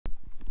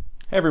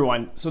Hey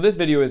everyone, so this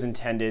video is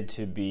intended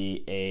to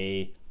be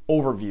an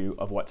overview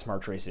of what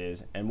SmartTrace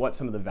is and what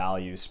some of the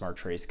values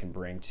SmartTrace can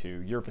bring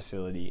to your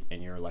facility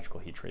and your electrical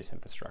heat trace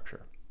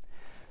infrastructure.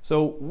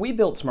 So we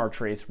built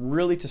SmartTrace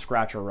really to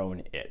scratch our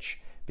own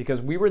itch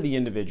because we were the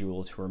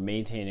individuals who were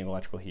maintaining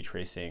electrical heat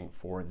tracing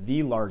for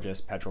the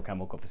largest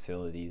petrochemical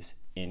facilities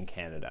in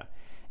Canada.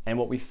 And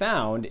what we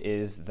found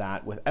is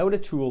that without a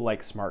tool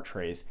like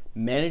SmartTrace,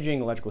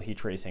 managing electrical heat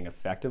tracing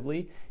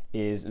effectively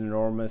is an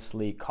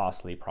enormously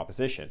costly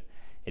proposition.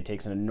 It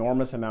takes an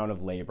enormous amount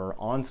of labor,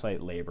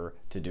 on-site labor,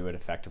 to do it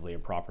effectively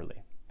and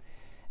properly.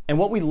 And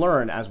what we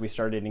learned as we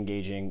started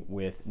engaging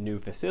with new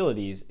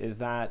facilities is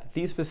that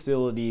these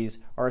facilities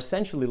are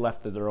essentially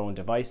left to their own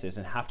devices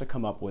and have to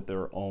come up with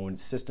their own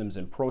systems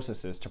and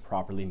processes to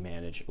properly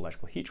manage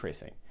electrical heat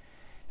tracing.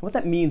 And what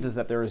that means is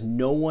that there is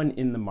no one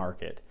in the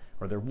market,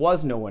 or there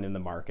was no one in the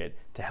market,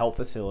 to help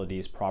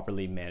facilities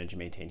properly manage and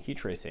maintain heat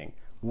tracing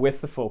with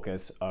the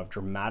focus of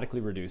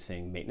dramatically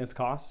reducing maintenance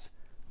costs,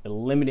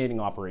 eliminating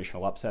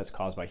operational upsets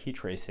caused by heat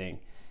tracing,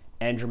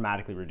 and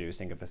dramatically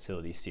reducing a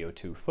facility's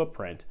CO2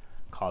 footprint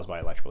caused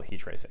by electrical heat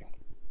tracing.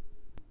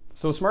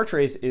 So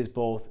SmartTrace is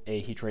both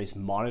a heat trace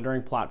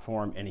monitoring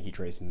platform and a heat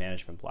trace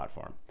management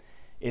platform.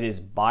 It is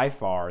by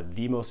far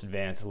the most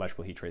advanced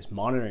electrical heat trace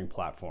monitoring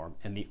platform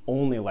and the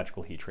only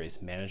electrical heat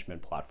trace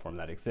management platform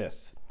that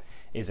exists.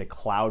 It is a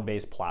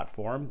cloud-based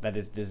platform that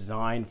is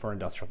designed for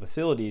industrial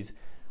facilities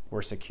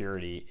where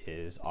security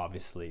is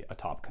obviously a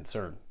top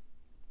concern.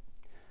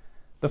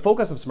 The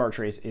focus of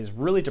SmartTrace is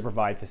really to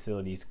provide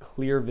facilities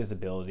clear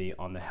visibility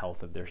on the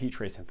health of their heat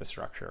trace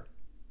infrastructure.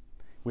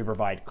 We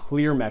provide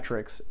clear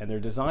metrics, and they're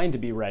designed to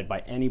be read by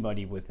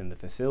anybody within the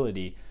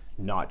facility,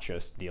 not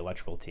just the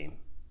electrical team.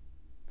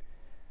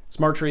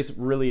 SmartTrace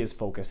really is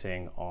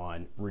focusing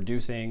on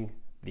reducing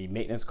the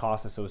maintenance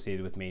costs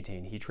associated with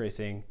maintaining heat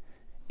tracing,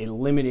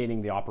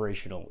 eliminating the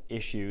operational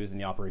issues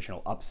and the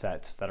operational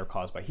upsets that are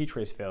caused by heat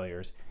trace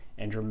failures,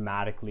 and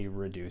dramatically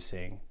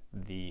reducing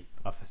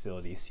a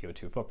facility's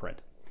CO2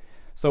 footprint.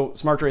 So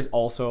SmartTrace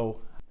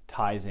also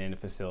ties in a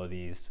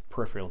facility's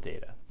peripheral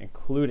data,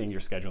 including your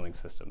scheduling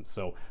systems.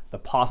 So the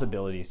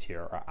possibilities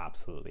here are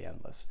absolutely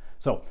endless.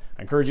 So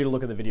I encourage you to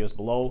look at the videos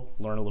below,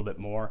 learn a little bit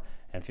more,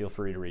 and feel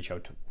free to reach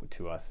out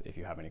to us if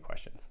you have any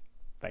questions.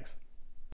 Thanks.